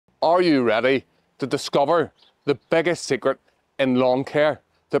Are you ready to discover the biggest secret in lawn care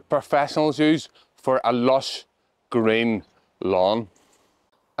that professionals use for a lush green lawn?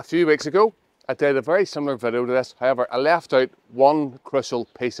 A few weeks ago, I did a very similar video to this. However, I left out one crucial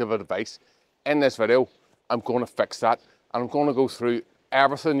piece of advice. In this video, I'm going to fix that, and I'm going to go through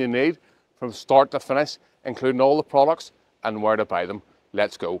everything you need from start to finish, including all the products and where to buy them.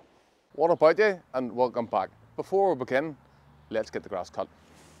 Let's go. What about you, and welcome back. Before we begin, let's get the grass cut.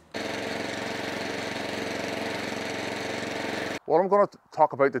 What I'm going to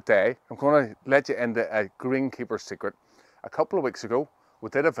talk about today, I'm going to let you into a greenkeeper secret. A couple of weeks ago, we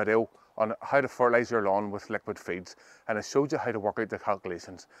did a video on how to fertilise your lawn with liquid feeds, and I showed you how to work out the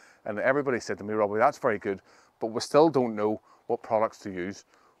calculations. And everybody said to me, Robbie, that's very good, but we still don't know what products to use.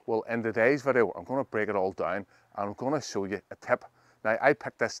 Well, in today's video, I'm going to break it all down, and I'm going to show you a tip. Now, I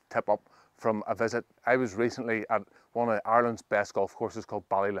picked this tip up from a visit. I was recently at one of Ireland's best golf courses called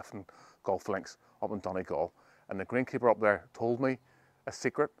Ballyliffin Golf Links up in Donegal. And the greenkeeper up there told me a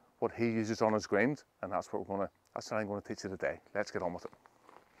secret, what he uses on his greens, and that's what I'm going to teach you today. Let's get on with it.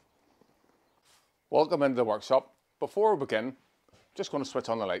 Welcome into the workshop. Before we begin, I'm just going to switch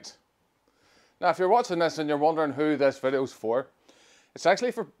on the lights. Now, if you're watching this and you're wondering who this video is for, it's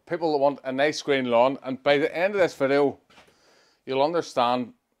actually for people that want a nice green lawn, and by the end of this video, you'll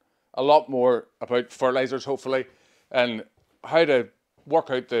understand a lot more about fertilizers, hopefully, and how to work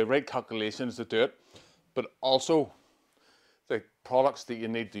out the right calculations to do it, but also the products that you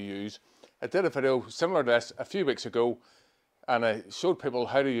need to use. I did a video similar to this a few weeks ago, and I showed people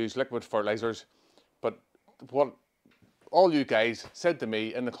how to use liquid fertilizers, but what all you guys said to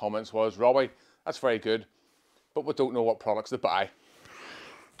me in the comments was, Robbie, that's very good, but we don't know what products to buy.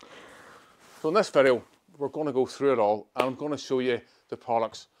 So in this video, we're going to go through it all, and I'm going to show you the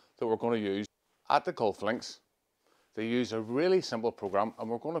products that we're going to use. At the golf links, they use a really simple program, and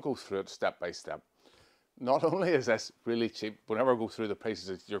we're going to go through it step by step. Not only is this really cheap, whenever I go through the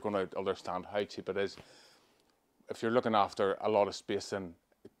prices, you're going to understand how cheap it is. If you're looking after a lot of space, then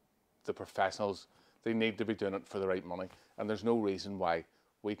the professionals, they need to be doing it for the right money, and there's no reason why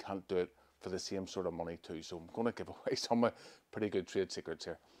we can't do it for the same sort of money too. So I'm going to give away some pretty good trade secrets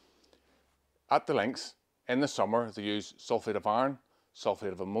here. At the links, in the summer, they use sulphate of iron,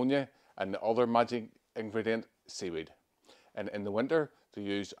 sulphate of ammonia, and the other magic ingredient, seaweed. And in the winter, they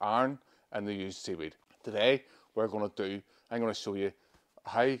use iron and they use seaweed. Today, I'm going to show you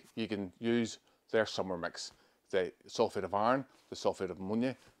how you can use their summer mix, the sulphate of iron, the sulphate of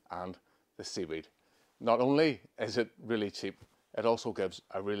ammonia, and the seaweed. Not only is it really cheap, it also gives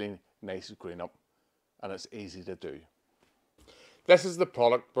a really nice green up, and it's easy to do. This is the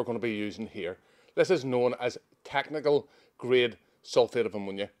product we're going to be using here. This is known as technical grade sulphate of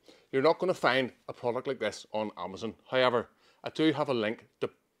ammonia. You're not going to find a product like this on Amazon. However, I do have a link to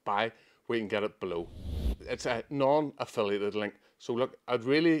buy where you can get it below. It's a non-affiliated link. So look, I'd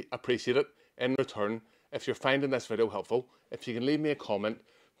really appreciate it in return if you're finding this video helpful, if you can leave me a comment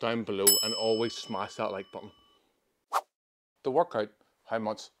down below, and always smash that like button. To work out how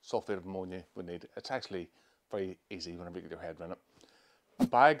much sulphate of ammonia we need, it's actually very easy whenever you get your head around it. A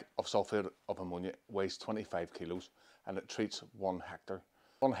bag of sulphate of ammonia weighs 25 kilos and it treats 1 hectare.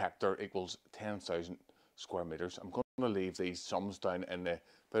 1 hectare equals 10,000 square meters. I'm going to leave these sums down in the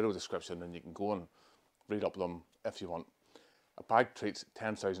video description, and you can go and read up them if you want. A bag treats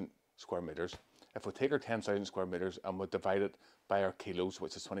 10,000 square meters. If we take our 10,000 square meters and we divide it by our kilos,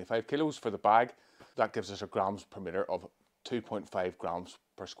 which is 25 kilos for the bag, that gives us a grams per meter of 2.5 grams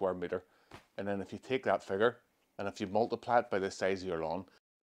per square meter. And then if you take that figure and if you multiply it by the size of your lawn,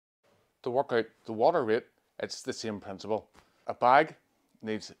 to work out the water rate, it's the same principle. A bag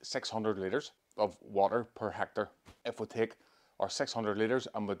needs 600 litres of water per hectare. If we take our 600 litres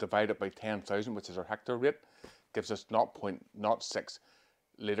and we divide it by 10,000, which is our hectare rate, gives us 0.06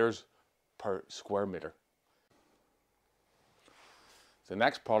 litres per square metre. The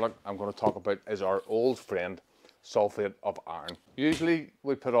next product I'm going to talk about is our old friend, sulphate of iron. Usually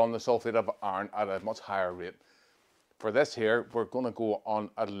we put on the sulphate of iron at a much higher rate. For this here, we're going to go on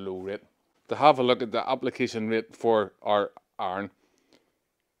at a low rate. To have a look at the application rate for our iron,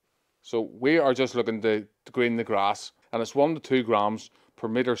 so we are just looking to green the grass, and it's 1 to 2 grams per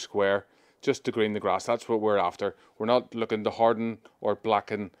metre square just to green the grass. That's what we're after. We're not looking to harden or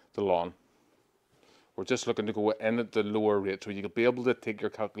blacken the lawn. We're just looking to go in at the lower rate, so you'll be able to take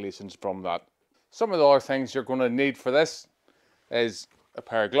your calculations from that. Some of the other things you're going to need for this is a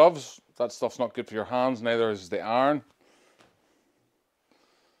pair of gloves. That stuff's not good for your hands, neither is the iron.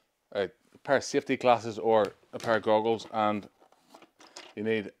 A pair of safety glasses or a pair of goggles, and you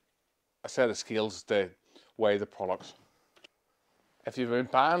need a set of scales to weigh the products. If you've been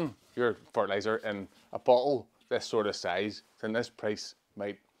buying your fertiliser in a bottle this sort of size, then this price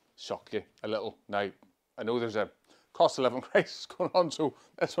might shock you a little. Now, I know there's a cost of living crisis going on, so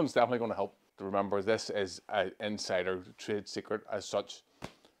this one's definitely going to help. Remember, this is an insider trade secret as such,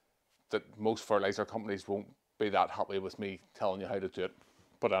 that most fertiliser companies won't be that happy with me telling you how to do it.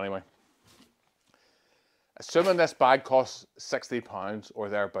 But anyway, assuming this bag costs £60 or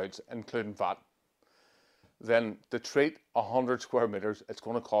thereabouts, including VAT, then to treat 100 square metres, it's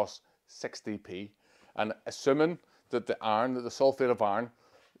going to cost 60p. And assuming that the sulphate of iron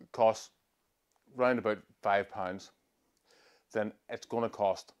costs round about £5, then it's going to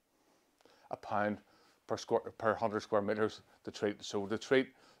cost £1 per 100 square metres to treat. So to treat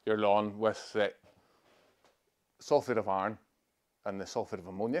your lawn with the sulphate of iron and the sulphate of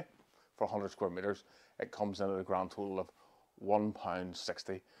ammonia for 100 square metres, it comes in at a grand total of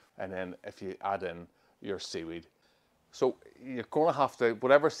 £1.60. And then if you add in your seaweed, so you're going to have to,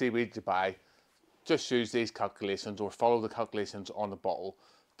 whatever seaweed you buy, just use these calculations or follow the calculations on the bottle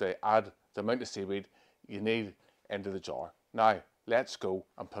to add the amount of seaweed you need into the jar. Now let's go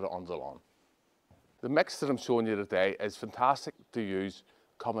and put it on the lawn. The mix that I'm showing you today is fantastic to use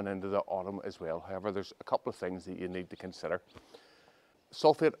coming into the autumn as well. However, there's a couple of things that you need to consider.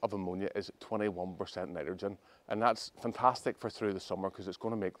 Sulphate of ammonia is 21% nitrogen, and that's fantastic for through the summer because it's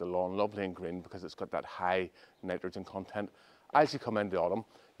going to make the lawn lovely and green because it's got that high nitrogen content. As you come into autumn,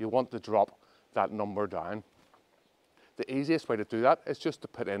 you want to drop that number down. The easiest way to do that is just to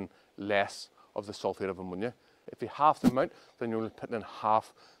put in less of the sulphate of ammonia. If you half the amount, then you're only putting in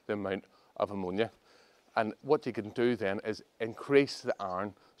half the amount of ammonia. And what you can do then is increase the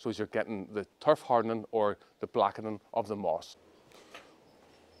iron so as you're getting the turf hardening or the blackening of the moss.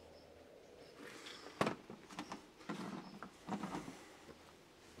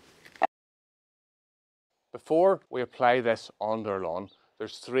 Before we apply this on our lawn,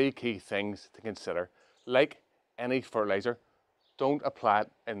 there's 3 key things to consider. Like any fertiliser, don't apply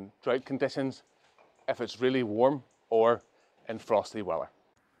it in drought conditions, if it's really warm, or in frosty weather.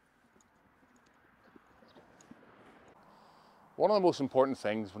 One of the most important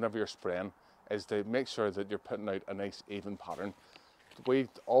things whenever you're spraying is to make sure that you're putting out a nice even pattern. We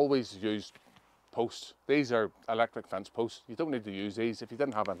always use posts. These are electric fence posts. You don't need to use these. If you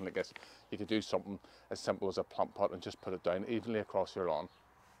didn't have anything like this, you could do something as simple as a plant pot and just put it down evenly across your lawn.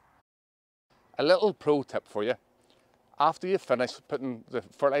 A little pro tip for you. After you finish putting the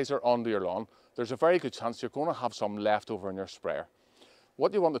fertiliser onto your lawn, there's a very good chance you're going to have some left over in your sprayer.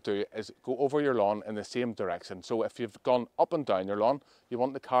 What you want to do is go over your lawn in the same direction. So if you've gone up and down your lawn, you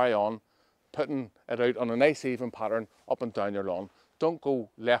want to carry on putting it out on a nice even pattern up and down your lawn. Don't go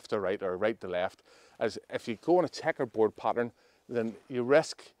left to right or right to left, as if you go on a checkerboard pattern, then you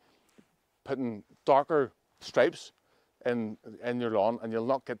risk putting darker stripes in your lawn and you'll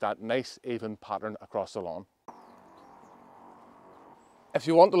not get that nice even pattern across the lawn. If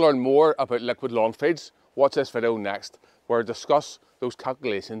you want to learn more about liquid lawn feeds, watch this video next, where I discuss those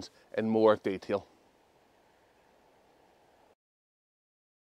calculations in more detail.